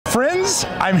Friends,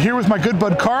 I'm here with my good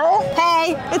bud Carl.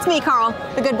 Hey, it's me, Carl,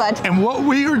 the good bud. And what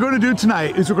we are going to do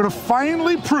tonight is we're going to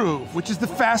finally prove which is the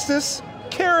fastest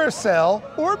carousel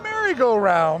or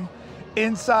merry-go-round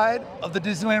inside of the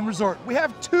Disneyland Resort. We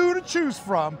have two to choose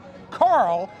from.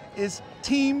 Carl is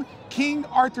Team King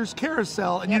Arthur's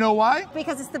Carousel, and you know why?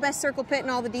 Because it's the best circle pit in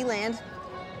all the D-land.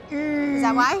 Is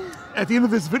that why? At the end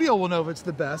of this video, we'll know if it's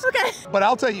the best. Okay. But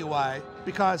I'll tell you why.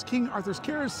 Because King Arthur's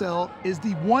Carousel is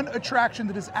the one attraction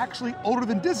that is actually older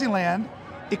than Disneyland.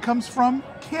 It comes from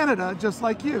Canada, just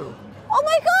like you. Oh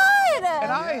my God!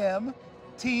 And I am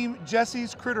Team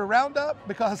Jessie's Critter Roundup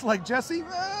because, like Jessie,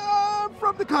 I'm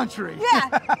from the country.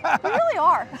 Yeah, we really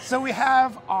are. So we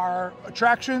have our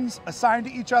attractions assigned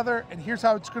to each other, and here's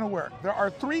how it's going to work. There are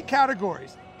 3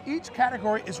 categories. Each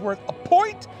category is worth a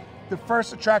point. The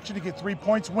first attraction to get 3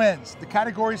 points wins. The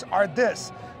categories are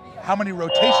this: how many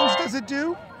rotations does it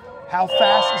do? How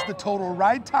fast is the total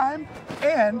ride time?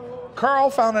 And Carl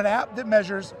found an app that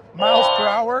measures miles per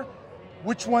hour.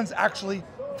 Which one's actually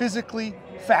physically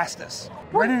fastest?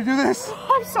 Ready to do this?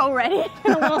 I'm so ready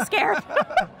and a little scared.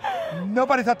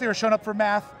 Nobody thought they were showing up for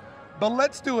math, but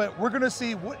let's do it. We're gonna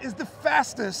see what is the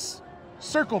fastest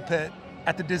circle pit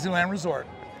at the Disneyland Resort.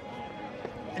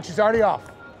 And she's already off.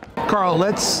 Carl,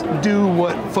 let's do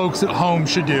what folks at home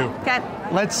should do. Okay.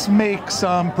 Let's make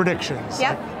some predictions.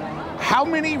 Yep. How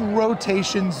many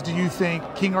rotations do you think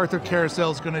King Arthur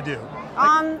Carousel is gonna do?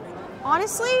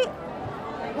 Honestly,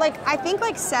 I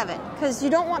think 7, because you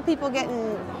don't want people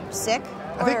getting sick.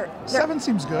 I think 7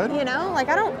 seems good. You know,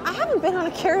 I haven't been on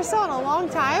a carousel in a long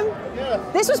time. Yeah.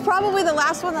 This was probably the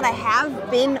last one that I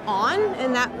have been on,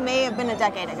 and that may have been a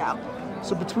decade ago.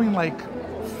 So between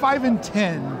 5 and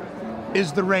 10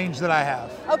 is the range that I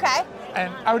have. Okay.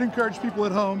 And I would encourage people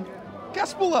at home,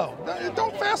 guess below.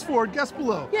 Don't fast forward, guess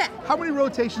below. Yeah. How many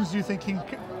rotations do you think King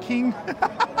Spit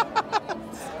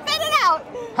it out!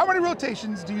 How many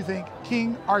rotations do you think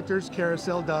King Arthur's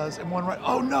Carousel does in one ride?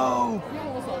 Oh no!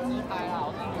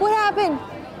 What happened?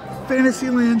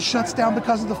 Fantasyland shuts down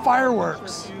because of the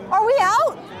fireworks. Are we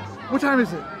out? What time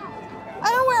is it? I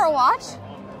don't wear a watch.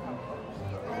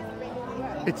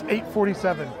 It's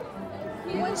 8:47.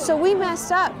 So we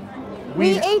messed up.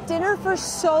 We ate dinner for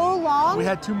so long. We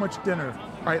had too much dinner.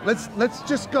 All right, let's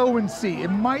just go and see. It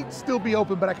might still be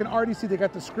open, but I can already see they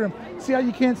got the scrim. See how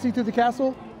you can't see through the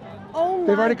castle? Oh my God.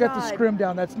 They've already got the scrim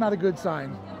down. That's not a good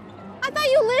sign. I thought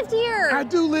you lived here. I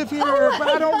do live here, but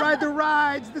I don't ride the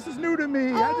rides. This is new to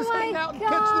me. I just hang out and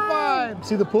catch the vibe.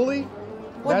 See the pulley?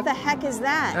 What the heck is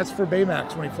that? That's for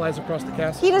Baymax when he flies across the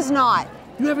castle. He does not.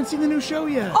 You haven't seen the new show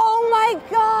yet. Oh my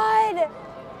God.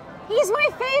 He's my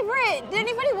favorite. Did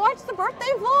anybody watch the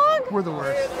birthday vlog? We're the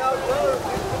worst.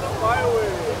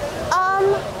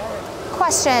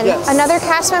 Question. Yes. Another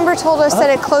cast member told us that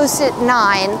it closed at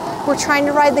 9. We're trying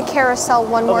to ride the carousel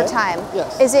one more time.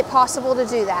 Yes. Is it possible to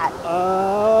do that?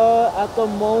 At the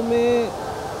moment,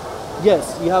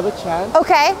 yes, you have a chance.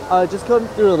 Okay. Just come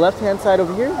through the left-hand side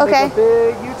over here. Okay. Make a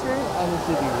big U-turn, and it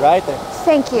should be right there.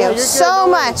 Thank you so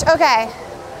much. Okay.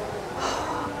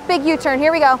 Big U-turn.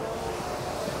 Here we go.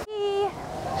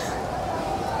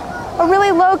 A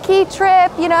really low-key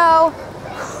trip, you know.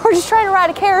 We're just trying to ride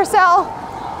a carousel.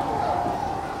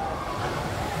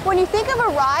 When you think of a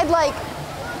ride like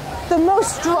the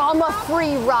most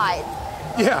drama-free ride,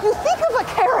 yeah, you think of a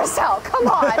carousel. Come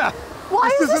on. Yeah.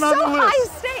 Why is this so high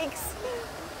stakes?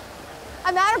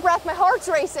 I'm out of breath. My heart's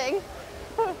racing.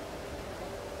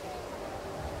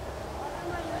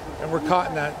 And we're caught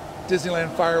in that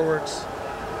Disneyland fireworks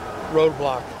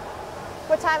roadblock.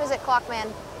 What time is it,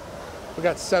 Clockman? We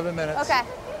got 7 minutes. Okay.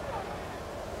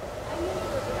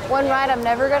 One ride I'm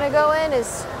never gonna go in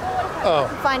is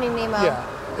Finding Nemo. Yeah,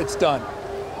 it's done.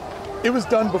 It was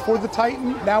done before the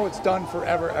Titan. Now it's done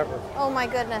forever, ever. Oh my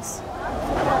goodness.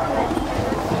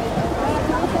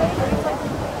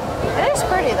 It is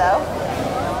pretty though.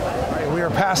 All right, we are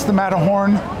past the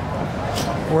Matterhorn.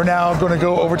 We're now going to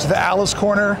go over to the Alice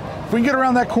corner. If we can get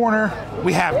around that corner,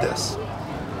 we have this.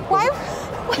 Why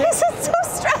is it so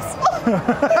stressful?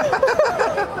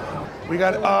 We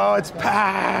got, oh, it's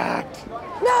packed.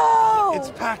 No! It's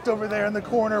packed over there in the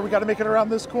corner. We got to make it around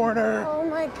this corner. Oh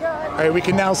my God. All right, we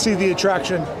can now see the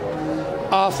attraction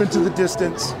off into the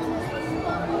distance.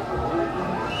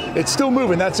 It's still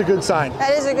moving. That's a good sign.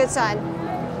 That is a good sign.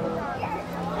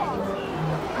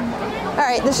 All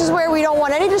right, this is where we don't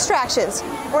want any distractions.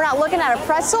 We're not looking at a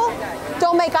pretzel.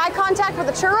 Don't make eye contact with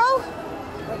a churro.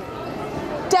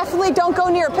 Definitely don't go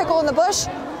near a pickle in the bush.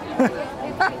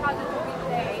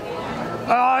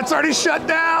 Oh, it's already shut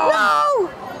down. No!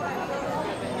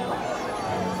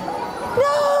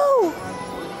 No!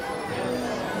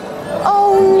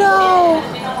 Oh no!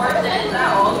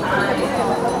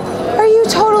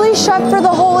 shut for the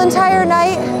whole entire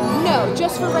night? No,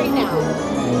 just for right now.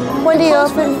 When do you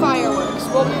Close open? for fireworks.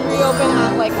 We'll be reopen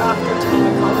at like after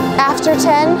 10 o'clock. After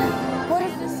 10? What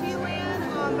is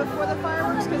Disneyland before the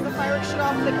fireworks because the fireworks shoot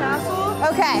off the castle.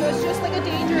 Okay. So it's just like a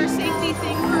danger safety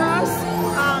thing for us.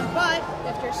 But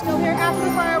if you're still here after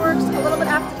the fireworks, a little bit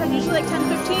after 10, usually like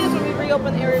 10:15 is when we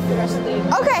reopen the area for the rest of the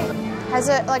evening. Okay. Has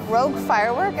a like rogue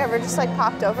firework ever just like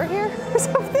popped over here or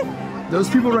something? Those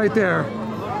people right there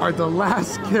are the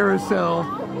last carousel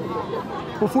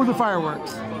before the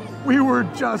fireworks. We were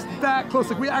just that close.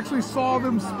 Like we actually saw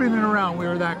them spinning around. We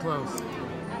were that close.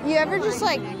 You ever just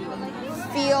like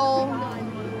feel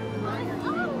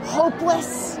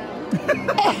hopeless? Defeated?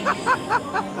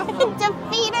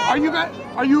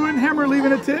 Are you and him are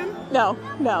leaving at 10? No.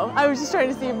 I was just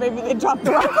trying to see if maybe they dropped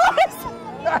the right place.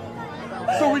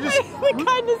 So we just the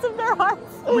kindness of their hearts.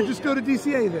 we just go to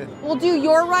DCA then. We'll do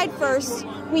your ride first.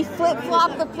 We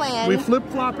flip-flop the plan. We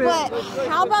flip-flop it. But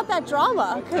how about that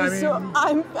drama? Because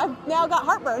I've now got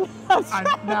heartburn.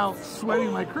 I'm now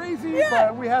sweating like crazy,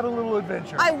 but we had a little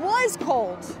adventure. I was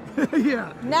cold.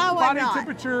 Yeah. Now I'm Body not.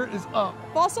 temperature is up.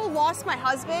 I've also lost my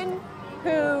husband,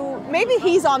 who maybe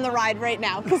he's on the ride right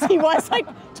now because he was like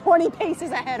 20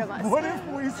 paces ahead of us. What if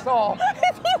we saw?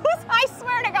 If he was, I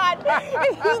swear to God,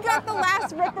 if he got the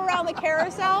last rip around the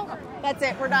carousel, that's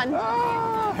it, we're done.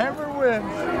 Hammer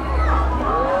wins.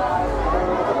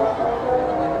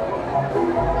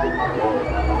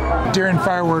 During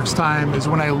fireworks time is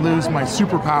when I lose my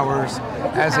superpowers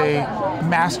as a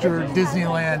master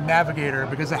Disneyland navigator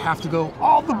because I have to go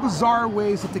all the bizarre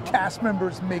ways that the cast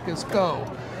members make us go.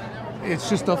 It's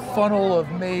just a funnel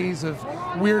of maze of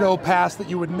weirdo paths that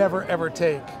you would never ever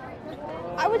take.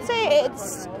 I would say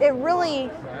it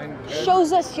really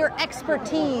shows us your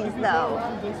expertise though,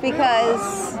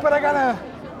 because But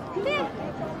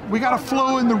we gotta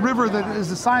flow in the river that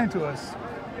is assigned to us.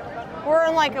 we're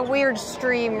in like a weird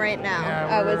stream right now,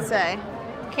 Yeah, I would say.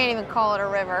 Can't even call it a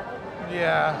river.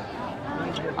 Yeah.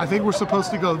 I think we're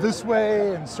supposed to go this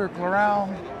way and circle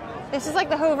around. This is like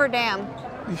the Hoover Dam.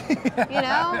 You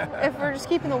know, if we're just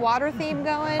keeping the water theme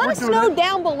going. Let us know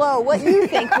down below what you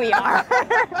think we are.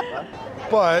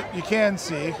 But you can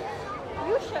see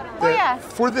Oh yeah.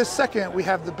 for this second, we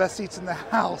have the best seats in the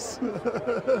house.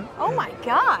 Oh my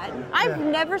God. I've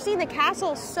never seen the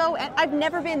castle I've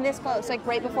never been this close, like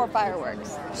right before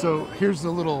fireworks. So here's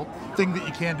the little thing that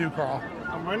you can do, Carl.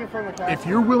 I'm running from the castle. If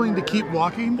you're willing to keep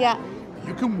walking, Yeah.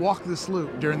 you can walk this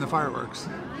loop during the fireworks.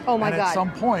 Oh my and God. at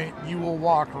some point, you will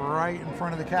walk right in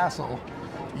front of the castle.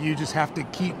 You just have to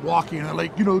keep walking.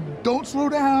 Like, don't slow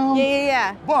down.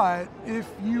 Yeah. But if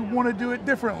you want to do it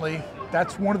differently,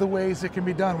 that's one of the ways it can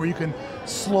be done, where you can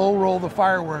slow roll the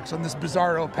fireworks on this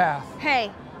bizarro path.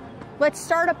 Hey, let's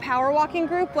start a power walking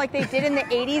group like they did in the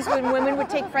 80s when women would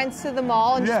take friends to the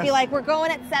mall and just be like, we're going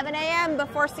at 7 a.m.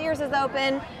 before Sears is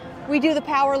open. We do the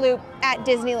power loop at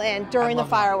Disneyland during the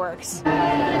fireworks.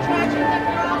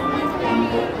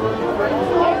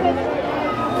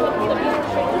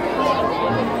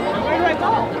 Where do I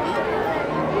go?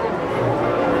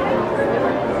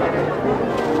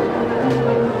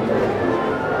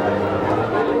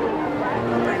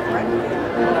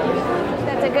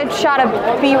 That's a good shot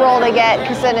of B-roll to get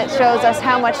because then it shows us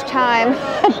how much time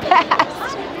had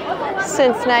passed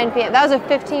since 9 p.m. That was a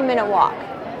 15-minute walk.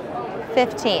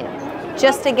 15.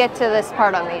 Just to get to this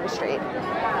part on Main Street.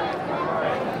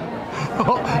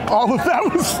 All of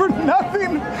that was for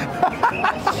nothing.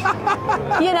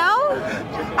 You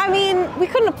know? I mean, we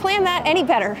couldn't have planned that any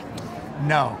better.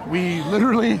 No, we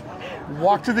literally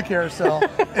walked to the carousel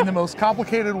in the most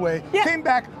complicated way, came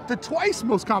back the twice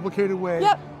most complicated way,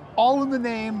 all in the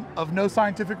name of no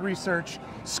scientific research.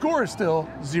 Score is still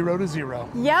 0-0.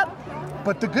 Yep.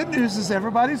 But the good news is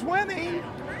everybody's winning.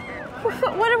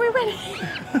 What are we winning?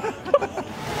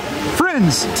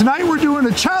 Friends, tonight we're doing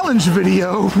a challenge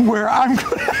video where I'm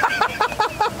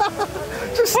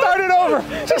just start it over.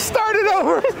 Just start it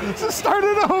over. Just start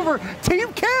it over.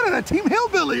 Team Canada, Team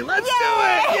Hillbilly, let's do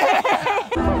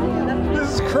it. Yeah.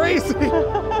 This is crazy.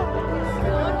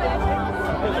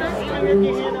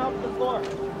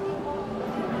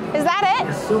 Is that it?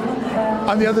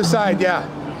 On the other side, yeah.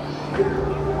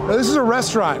 No, this is a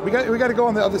restaurant. We got to go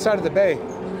on the other side of the bay.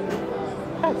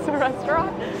 That's a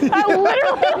restaurant? That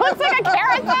literally looks like a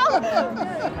carousel?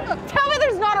 Tell me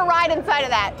there's not a ride inside of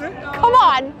that. Come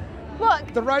on, look.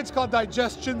 The ride's called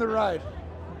Digestion the Ride.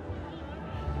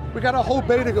 We got a whole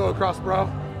bay to go across, bro.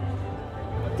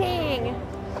 Dang.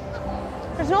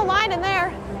 There's no line in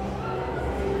there.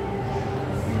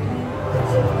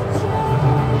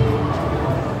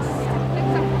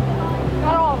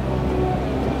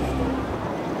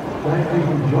 Thank you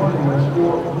for joining us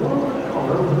for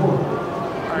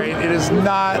All right, it is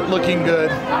not looking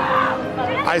good.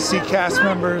 I see cast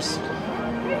members.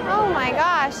 Oh my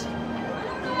gosh.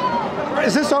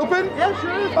 Is this open? Yeah,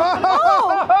 sure.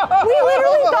 Oh, we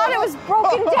literally thought it was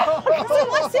broken down because it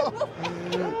wasn't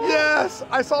moving. Yes,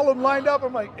 I saw them lined up.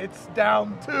 I'm like, it's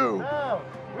down too. Oh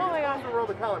my God. Roll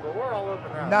the color, but we're all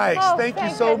open now. Nice, Oh, thank you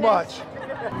thank so goodness.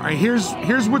 much. All right,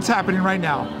 here's what's happening right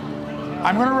now.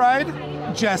 I'm gonna ride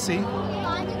Jessie.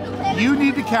 You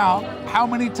need to count how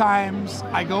many times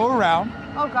I go around.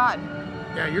 Oh God.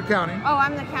 Yeah, you're counting. Oh,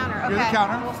 I'm the counter. Okay. You're the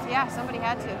counter. Well, yeah, somebody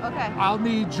had to. Okay. I'll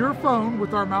need your phone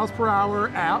with our miles per hour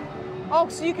app. Oh,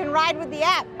 so you can ride with the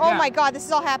app. Oh Yeah. my God, this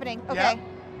is all happening. Okay. Yep.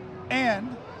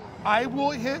 And I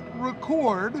will hit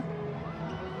record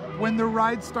when the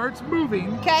ride starts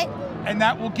moving, Okay. and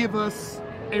that will give us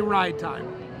a ride time.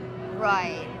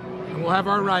 Right. And we'll have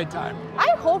our ride time.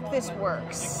 I hope this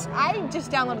works. I just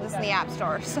downloaded this in the App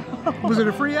Store, so. Was it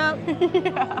a free app?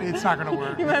 Yeah. It's not gonna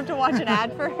work. You might have to watch an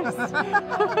ad first.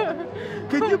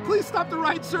 Can you please stop the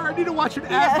ride, sir? I need to watch an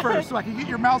ad first so I can get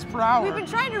your miles per hour. We've been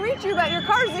trying to reach you about your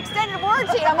car's extended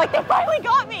warranty. And I'm like, they finally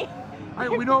got me. All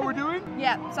right, we know what we're doing?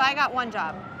 Yeah, so I got one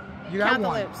job. You got Count the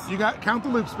one. loops. You got count the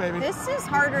loops, baby. This is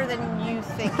harder than you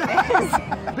think it is.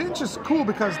 Bench is cool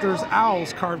because there's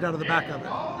owls carved out of the back of it.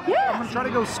 Yeah. I'm gonna try to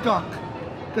go skunk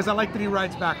because I like that he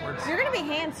rides backwards. You're gonna be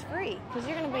hands-free because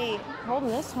you're gonna be holding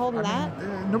this, holding that.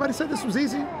 Nobody said this was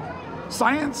easy.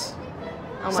 Science.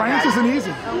 Oh my Science God. isn't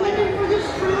easy. Oh my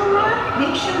God.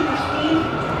 Make sure you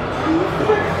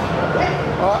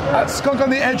stay Skunk on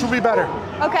the edge will be better.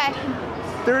 Okay.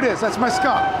 There it is. That's my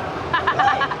skunk.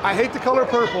 I hate the color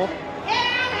purple.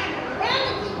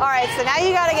 All right, so now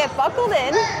you gotta get buckled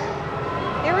in.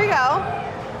 Here we go.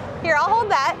 Here, I'll hold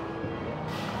that.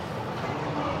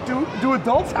 Do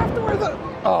adults have to wear the?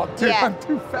 Oh, dude, Yeah. I'm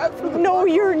too fat for the. No, buckle.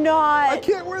 you're I not.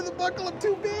 can't wear the buckle. I'm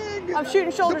too big. I'm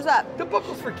shooting shoulders up. The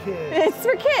buckle's for kids. It's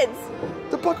for kids.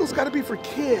 The buckle's got to be for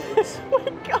kids. Oh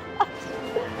my God.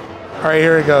 All right,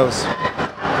 here it goes.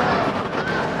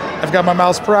 I've got my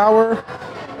miles per hour.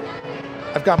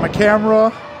 I've got my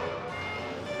camera.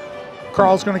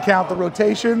 Carl's going to count the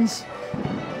rotations.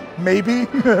 Maybe.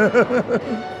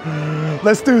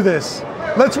 Let's do this.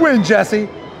 Let's win, Jessie.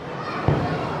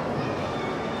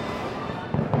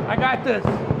 I got this.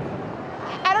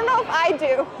 I don't know if I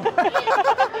do.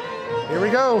 Here we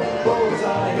go.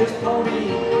 Bullseye is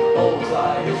pony,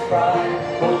 bullseye is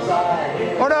pride, bullseye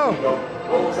is Oh no,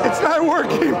 it's not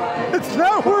working. It's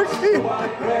not working.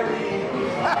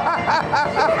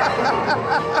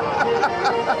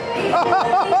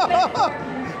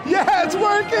 Yeah, it's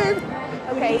working.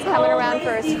 Okay, he's coming around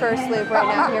for his first loop right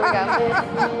now. Here we go.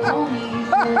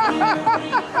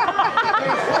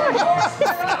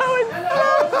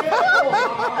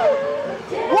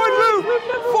 One loop,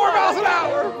 4 miles an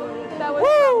hour. That was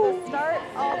from the start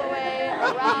all the way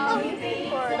around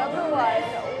for number one.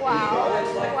 Wow.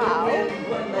 Wow.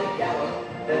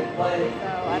 So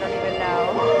I don't even know.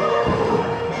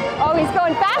 Oh, he's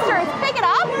going faster. He's picking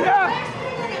up. Yeah.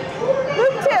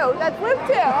 Loop two. That's loop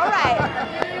two. All right.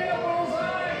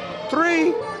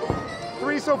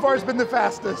 Three so far has been the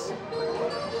fastest.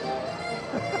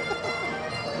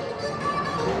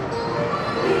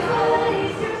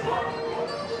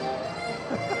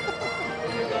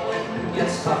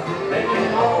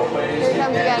 Here he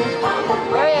comes again.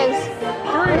 There he is.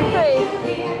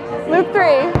 Loop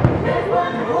three.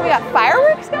 We got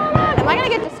fireworks going on? Am I gonna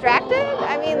get distracted?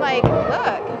 I mean, like,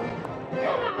 look.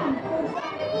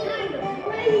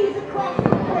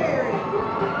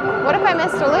 What if I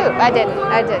missed a loop? I didn't.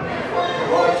 I did.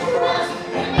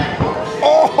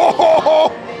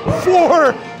 Oh,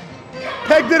 4.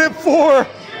 Pegged it at 4.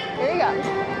 Here he goes.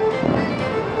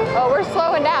 Oh, we're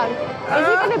slowing down. Is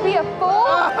it gonna be a full?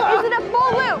 Is it a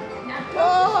full loop?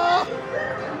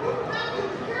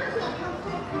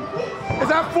 Is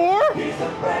that 4?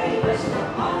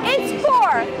 It's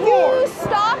 4. 4. You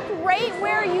stopped right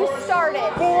where you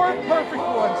started. 4 perfect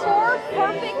ones. 4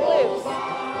 perfect loops.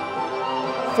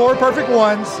 4 perfect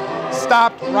ones.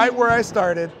 Stopped right where I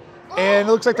started. And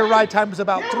it looks like the ride time was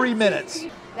about 3 minutes.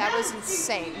 That was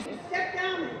insane. Step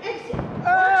down and exit.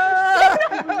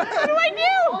 What do I do?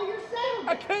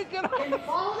 I can't get on.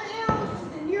 Follow the arrows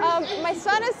and you're My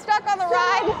son is stuck on the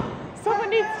ride. Someone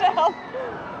needs to help.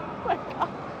 Oh my God.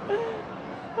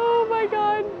 Oh my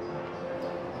God.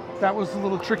 That was a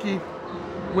little tricky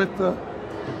with the...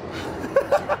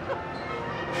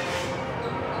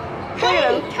 Look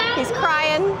at him. He's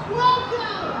crying.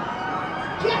 welcome.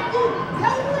 Get in,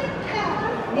 Disneyland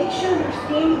Carousel. Make sure you're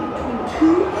standing between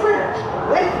 2 critters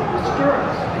away from the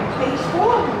stirrups and face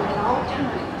forward at all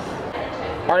times.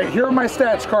 All right, here are my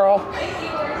stats, Carl.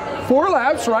 4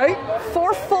 laps, right?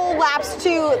 4 full laps to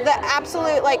the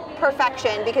absolute like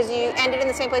perfection because you ended in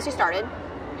the same place you started.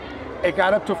 It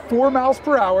got up to 4 miles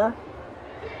per hour.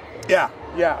 Yeah,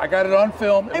 I got it on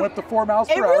film. It went up to 4 miles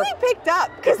per hour. It really picked up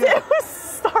because it was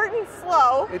starting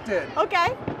slow. It did.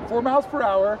 Okay. 4 miles per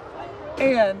hour.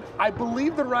 And I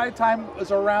believe the ride time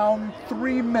is around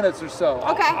 3 minutes or so.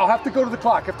 Okay. I'll have to go to the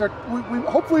clock. If they're, we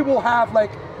hopefully we'll have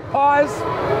like pause.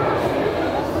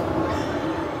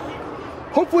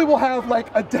 Hopefully we'll have like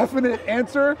a definite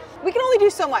answer. We can only do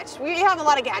so much. We have a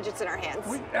lot of gadgets in our hands.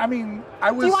 Do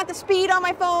you want the speed on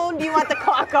my phone? Do you want the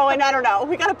clock going? I don't know.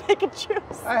 We gotta pick and choose.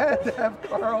 I had to have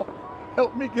Carl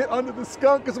help me get onto the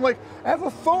skunk because I'm like, I have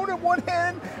a phone in one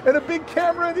hand and a big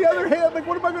camera in the other hand. Like,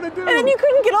 what am I gonna do? And then you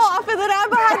couldn't get off, and then I'm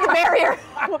behind the barrier,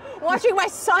 watching my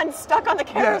son stuck on the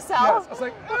carousel. Yes. I was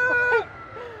like, ah.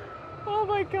 Oh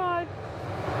my God.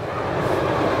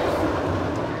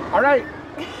 All right.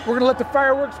 We're gonna let the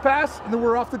fireworks pass, and then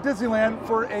we're off to Disneyland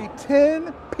for a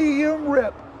 10 p.m.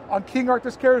 rip on King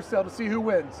Arthur's Carousel to see who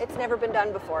wins. It's never been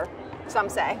done before, some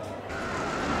say.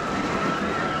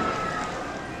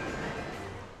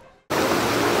 You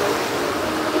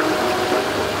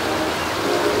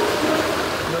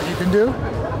know what you can do?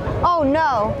 Oh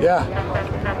no. Yeah.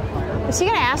 Is he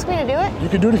gonna ask me to do it? You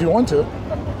can do it if you want to.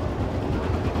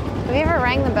 Have you ever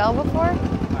rang the bell before?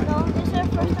 No, this is our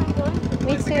first time going.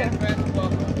 Me too.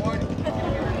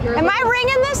 Am I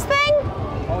ringing this thing?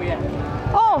 Oh yeah.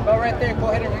 Oh. Go right there. Go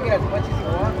ahead and ring it as much as you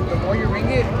want. The more you ring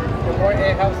it, the more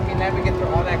it helps me navigate through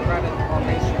all that crowd on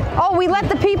Main Street. Oh, we let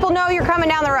the people know you're coming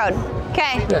down the road.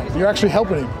 Okay. Yeah, you're actually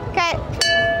helping him. Okay.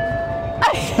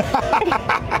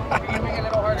 Ring a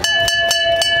little harder.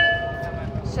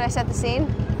 Should I set the scene?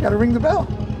 You gotta ring the bell.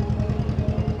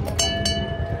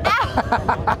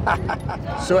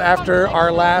 So after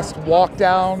our last walk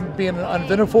down being an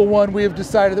uneventful one, we have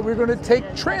decided that we're going to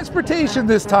take transportation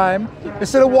this time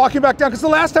instead of walking back down, because the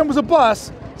last time was a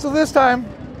bus. So this time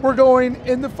we're going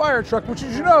in the fire truck, which,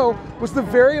 as you know, was the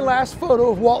very last photo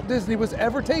of Walt Disney was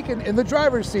ever taken in the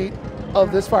driver's seat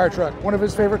of this fire truck. One of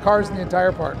his favorite cars in the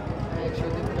entire park. I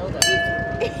actually didn't know that.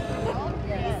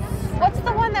 What's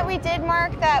the one that we did,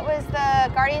 Mark, that was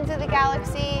the Guardians of the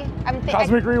Galaxy?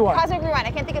 Cosmic Rewind. Cosmic Rewind.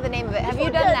 I can't think of the name of it. Have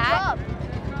you done that?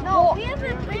 No.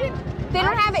 They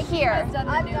don't have it here.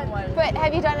 But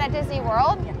have you done it at Disney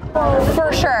World?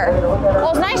 For sure.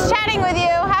 Well, it's nice chatting with you.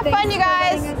 Have fun, you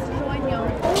guys.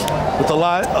 With a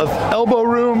lot of elbow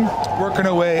room, working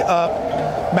our way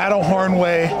up Matterhorn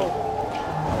Way.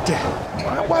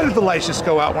 Why did the lights just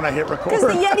go out when I hit record? Because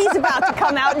the Yeti's about to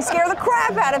come out and scare the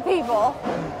crap out of people.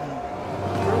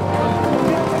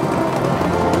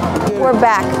 We're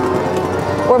back.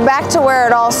 We're back to where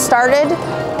it all started,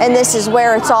 and this is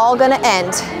where it's all gonna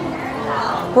end.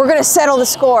 We're gonna settle the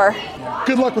score.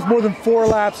 Good luck with more than 4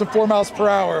 laps and 4 miles per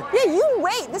hour. Yeah, you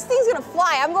wait. This thing's gonna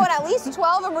fly. I'm going at least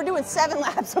 12, and we're doing 7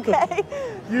 laps, okay?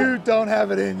 You don't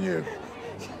have it in you.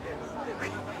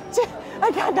 I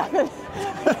got nothing.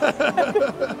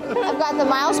 I've got the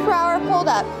miles per hour pulled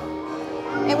up,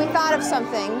 and we thought of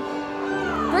something.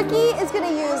 Brickey is gonna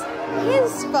use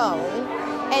his phone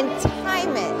and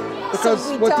time it.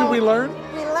 Because what did we learn?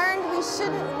 We learned we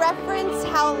shouldn't reference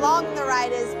how long the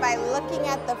ride is by looking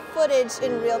at the footage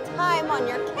in real time on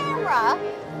your camera,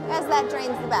 as that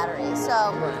drains the battery.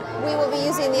 So we will be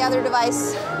using the other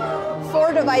device,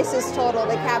 4 devices total,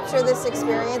 to capture this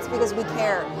experience because we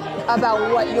care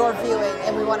about what you're viewing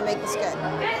and we want to make this good.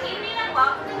 Good evening and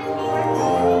welcome to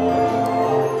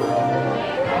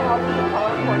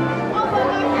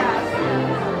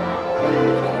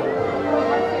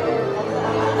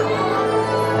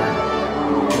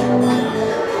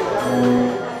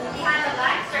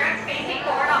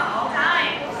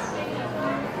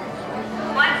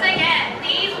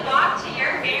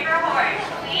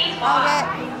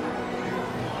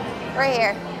Right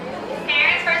here.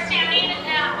 Parents for standing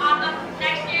on the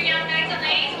next to your young knights and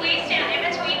ladies, please stand in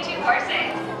between 2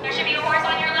 horses. There should be a horse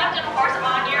on your left and a horse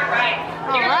on your right.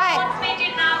 Your little ones may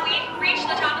do not reach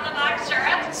the top of the black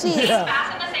stirrup. Jeez.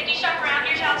 Fasten the safety strap around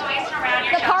your child's waist and around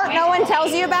your The child's part waist. no one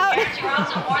tells you about? Parents, you are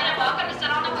also more than welcome to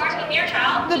sit on the horse with your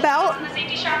child. The belt? Fasten the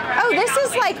safety strap around Oh, your this child's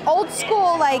is like waist. old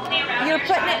school, like you're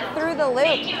putting it through the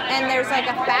loop and there's like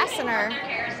a fastener.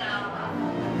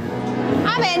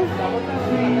 I'm in.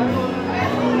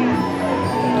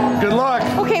 Good luck.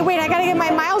 Okay, wait, I gotta get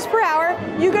my miles per hour.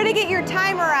 You gotta get your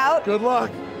timer out. Good luck.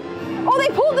 Oh, they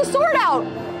pulled the sword out.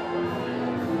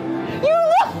 You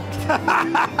looked.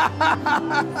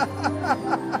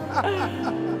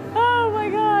 Oh my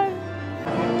God.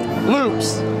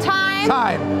 Loops. Time.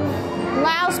 Time.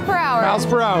 Miles per hour. Miles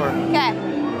per hour. Okay.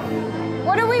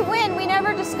 What are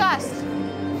ever discussed.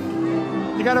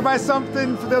 You gotta buy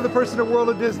something for the other person at World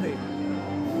of Disney.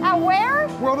 At where?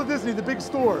 World of Disney, the big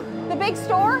store. The big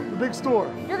store? The big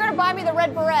store. You're gonna buy me the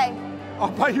red beret.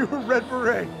 I'll buy you a red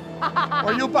beret.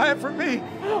 Or you'll buy it for me.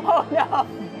 Oh no.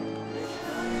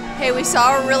 Hey, we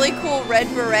saw a really cool red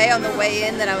beret on the way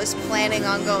in that I was planning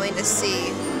on going to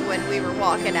see when we were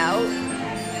walking out.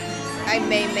 I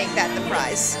may make that the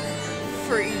prize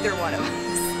for either one of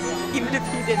us, even if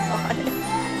you didn't want it.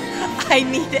 I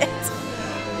need it.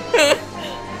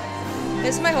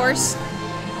 This is my horse.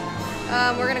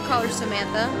 We're gonna call her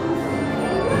Samantha.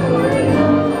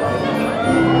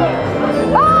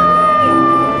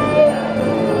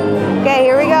 Okay,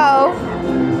 here we go.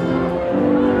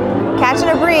 Catching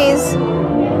a breeze.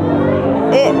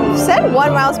 It said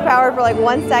 1 miles per hour for like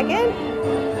 1 second.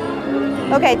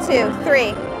 Okay, 2,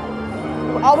 3.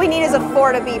 All we need is a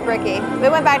 4 to beat Brickey.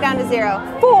 It went back down to 0.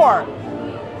 4,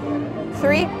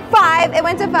 3, 5. It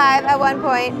went to 5 at one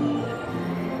point.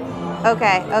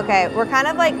 Okay, we're kind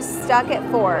of like stuck at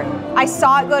 4. I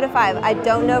saw it go to 5. I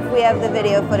don't know if we have the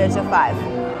video footage of 5.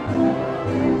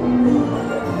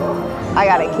 I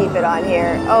gotta keep it on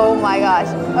here. Oh my gosh.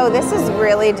 Oh, this is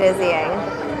really dizzying.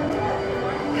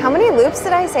 How many loops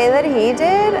did I say that he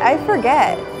did? I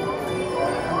forget.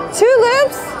 2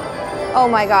 loops? Oh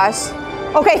my gosh.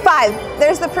 Okay, 5.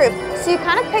 There's the proof. So you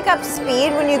kind of pick up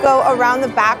speed when you go around the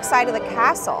back side of the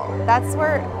castle. That's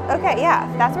where, okay, yeah,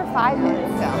 that's where 5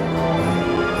 is. So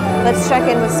let's check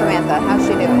in with Samantha. How's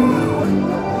she doing?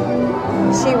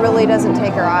 She really doesn't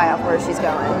take her eye off where she's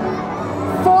going.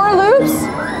 4 loops?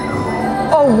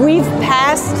 Oh, we've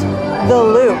passed the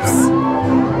loops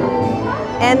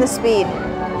and the speed.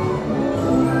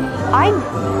 I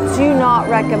do not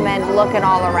recommend looking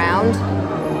all around.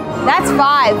 That's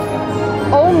 5.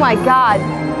 Oh my God.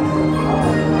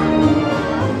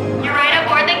 Your ride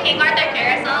aboard the King Arthur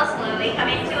Carousel is slowly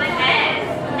coming to an end.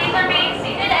 Please remain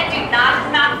seated and do not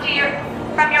stop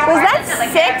from your horse until the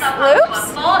carousel comes to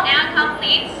a full and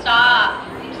complete stop.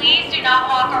 Please do not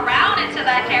walk around until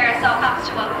that carousel comes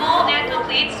to a full and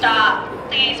complete stop.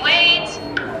 Please wait.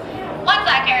 Once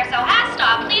that carousel has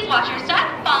stopped, please watch your step.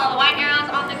 Follow the white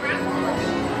arrows on the group.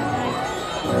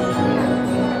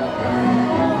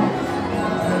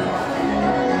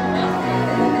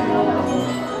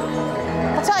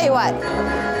 I'll tell you what,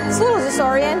 it's a little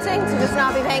disorienting to just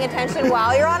not be paying attention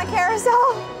while you're on a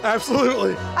carousel.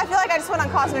 Absolutely. I feel like I just went on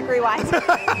Cosmic Rewind.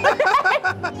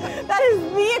 That is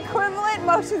the equivalent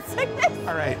motion sickness.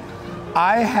 All right.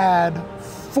 I had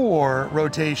 4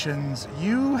 rotations.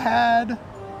 You had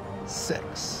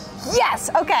 6. Yes,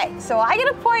 okay, so I get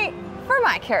a point for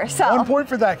my carousel. 1 point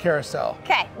for that carousel.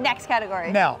 Okay, next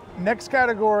category. Now, next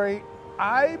category,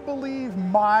 I believe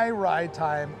my ride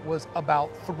time was about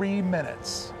 3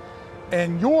 minutes.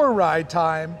 And your ride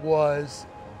time was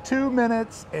 2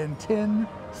 minutes and 10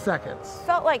 seconds.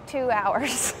 Felt like 2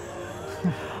 hours.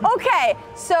 Okay,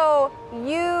 so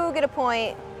you get a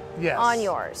point on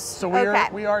yours. So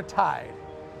we are tied.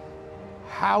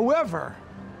 However,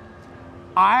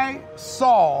 I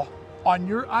saw on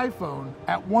your iPhone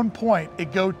at one point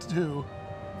it go to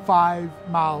 5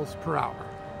 miles per hour.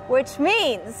 Which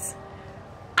means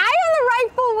I am the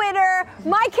rightful winner.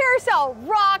 My carousel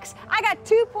rocks. I got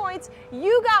 2 points.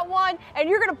 You got 1, and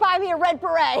you're gonna buy me a red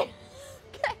beret.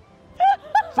 Okay.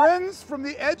 Friends from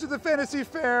the edge of the Fantasy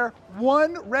Fair,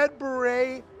 1 red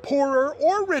beret, poorer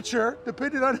or richer,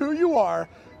 depending on who you are.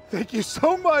 Thank you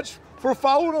so much for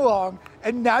following along.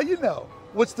 And now you know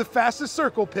what's the fastest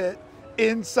circle pit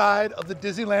inside of the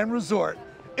Disneyland Resort.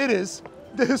 It is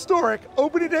the historic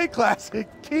opening day classic,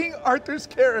 King Arthur's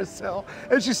Carousel,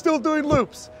 and she's still doing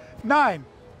loops. 9,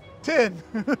 10,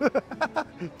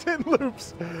 10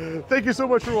 loops. Thank you so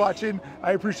much for watching.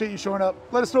 I appreciate you showing up.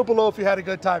 Let us know below if you had a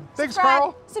good time. Thanks,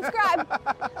 Carl. Subscribe.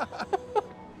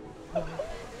 All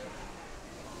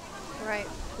right,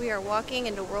 we are walking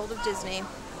into World of Disney.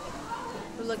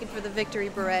 We're looking for the Victory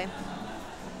Beret.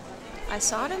 I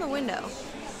saw it in the window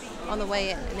on the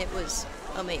way in, and it was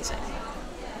amazing.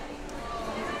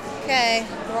 Okay,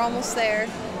 we're almost there.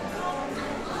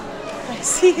 I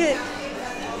see it.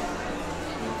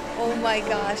 Oh my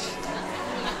gosh.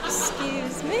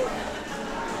 Excuse me.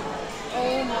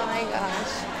 Oh my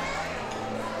gosh.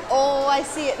 Oh, I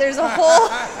see it. There's a whole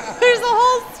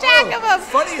stack of them.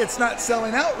 Funny it's not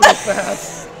selling out real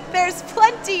fast. There's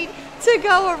plenty to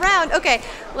go around. Okay,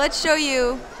 let's show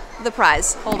you the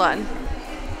prize. Hold on.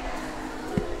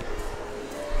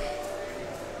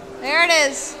 There it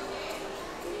is.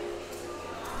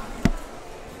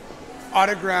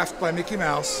 Autographed by Mickey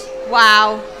Mouse.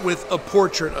 Wow. With a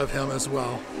portrait of him as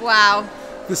well. Wow.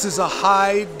 This is a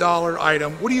high dollar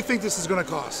item. What do you think this is going to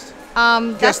cost?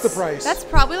 Guess the price. That's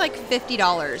probably like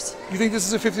 $50. You think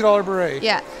this is a $50 beret?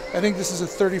 Yeah. I think this is a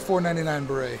 $34.99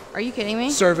 beret. Are you kidding me?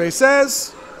 Survey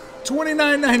says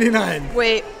 $29.99.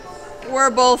 Wait, we're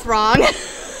both wrong.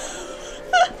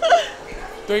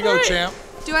 There you go, champ.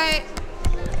 Do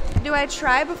I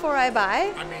try before I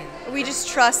buy? I mean, We just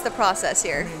trust the process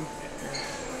here.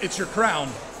 it's your crown.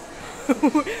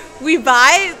 We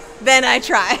buy, then I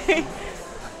try.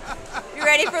 You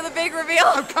ready for the big reveal?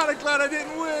 I'm kind of glad I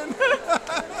didn't win.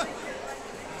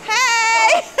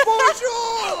 Hey!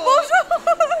 Bonjour! Bonjour!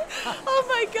 Oh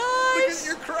my gosh! Look at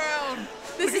your crown.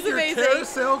 This Look is at amazing. Your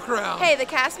carousel crown. Hey, the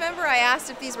cast member, I asked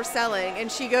if these were selling,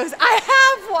 and she goes, I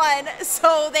have one!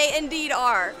 So they indeed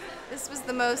are. This was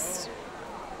the most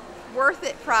worth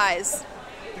it prize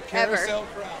the carousel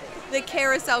ever. crown. The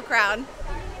carousel crown.